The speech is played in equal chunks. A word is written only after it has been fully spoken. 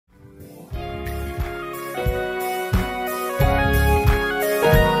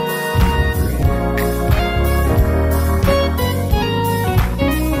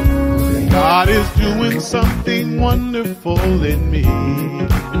something wonderful in me.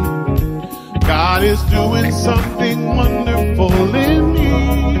 God is doing something wonderful in me.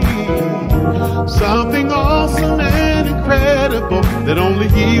 Something awesome and incredible that only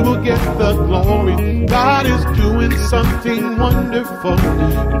He will get the glory. God is doing something wonderful,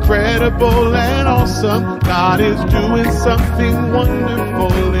 incredible and awesome. God is doing something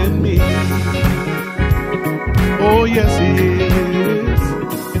wonderful in me. Oh yes, He is.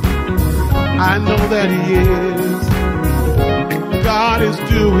 I know that He is. God is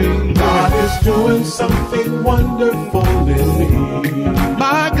doing something wonderful in me.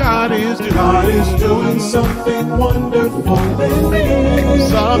 My God is doing something wonderful in me.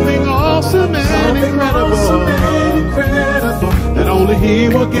 Something awesome and incredible that only He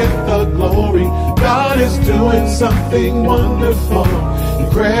will get the glory. God is doing something wonderful,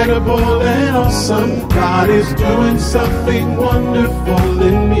 incredible and awesome. God is doing something wonderful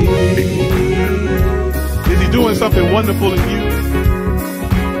in me. Is He doing something wonderful in you?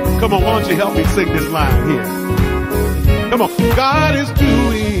 Come on, why don't you help me sing this line here? Come on. God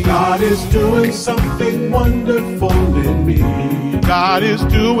is doing something wonderful in me. God is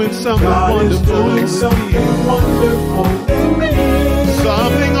doing something wonderful in me.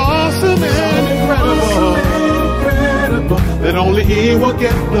 Something awesome and incredible that only He will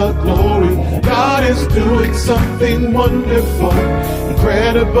get the glory. God is doing something wonderful,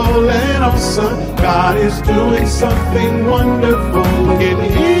 incredible and awesome. God is doing something wonderful in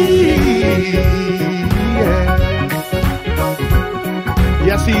me.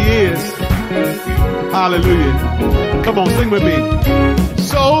 Yes, He is. Hallelujah. Come on, sing with me.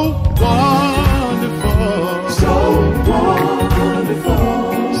 So wonderful, so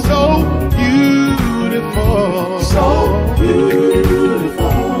wonderful, so beautiful, so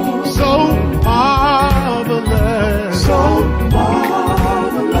beautiful, so marvelous, so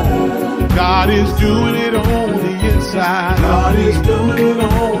marvelous. God is doing it on the inside. God is doing